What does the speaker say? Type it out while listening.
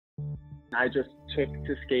I just took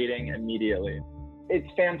to skating immediately. It's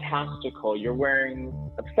fantastical. You're wearing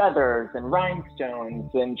feathers and rhinestones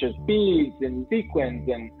and just beads and sequins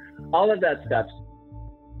and all of that stuff.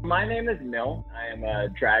 My name is Mil. I am a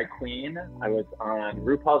drag queen. I was on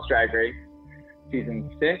RuPaul's Drag Race season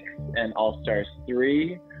 6 and All Stars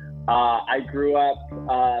 3. I grew up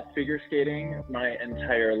figure skating my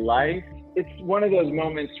entire life. It's one of those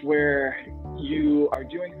moments where you are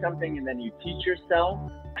doing something and then you teach yourself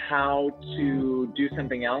how to do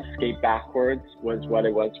something else. Skate backwards was what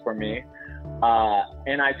it was for me.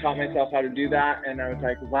 And I taught myself how to do that. And I was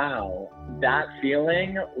like, wow, that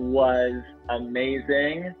feeling was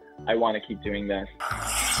amazing. I want to keep doing this.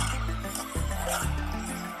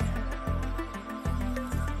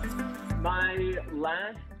 My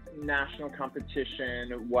last national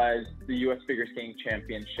competition was the U.S. Figure Skating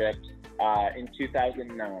Championships in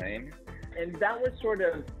 2009. And that was sort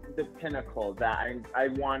of the pinnacle that I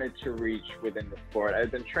wanted to reach within the sport. I'd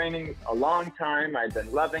been training a long time. I'd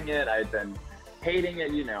been loving it. I'd been hating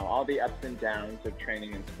it, you know, all the ups and downs of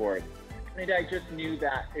training in sports. And I just knew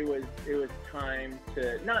that it was time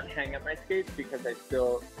to not hang up my skates, because I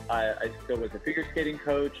still was a figure skating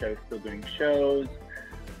coach. I was still doing shows,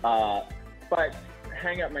 but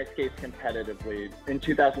hang up my skates competitively. In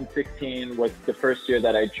 2016 was the first year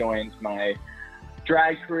that I joined my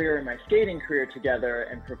drag career and my skating career together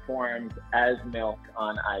and performed as Milk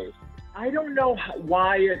on ice. I don't know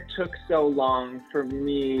why it took so long for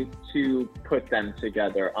me to put them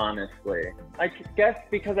together, honestly. I guess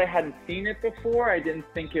because I hadn't seen it before, I didn't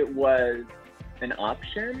think it was an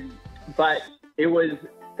option, but it was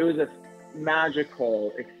a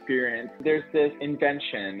magical experience. There's this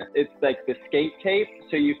invention. It's like the skate tape,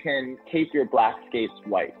 so you can tape your black skates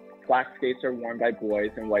white. Black skates are worn by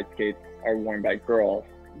boys and white skates are worn by girls.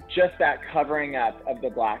 Just that covering up of the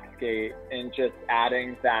black skate and just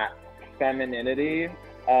adding that femininity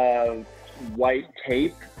of white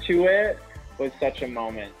tape to it was such a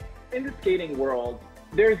moment. In the skating world,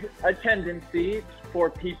 there's a tendency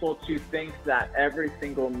for people to think that every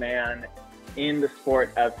single man in the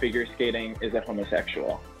sport of figure skating is a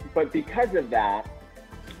homosexual. But because of that,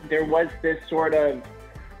 there was this sort of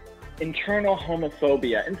internal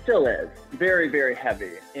homophobia, and still is, very, very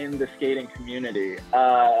heavy in the skating community,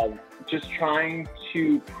 of just trying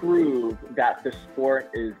to prove that the sport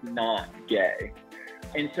is not gay.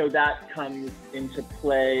 And so that comes into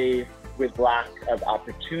play with lack of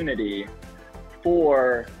opportunity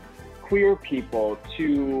for queer people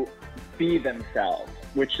to be themselves,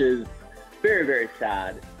 which is very, very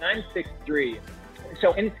sad. I'm 6'3".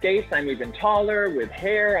 So in skates, I'm even taller. With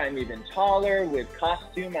hair, I'm even taller. With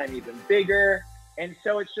costume, I'm even bigger. And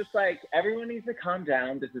so it's just like, everyone needs to calm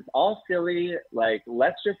down. This is all silly. Like,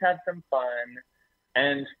 let's just have some fun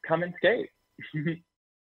and come and skate.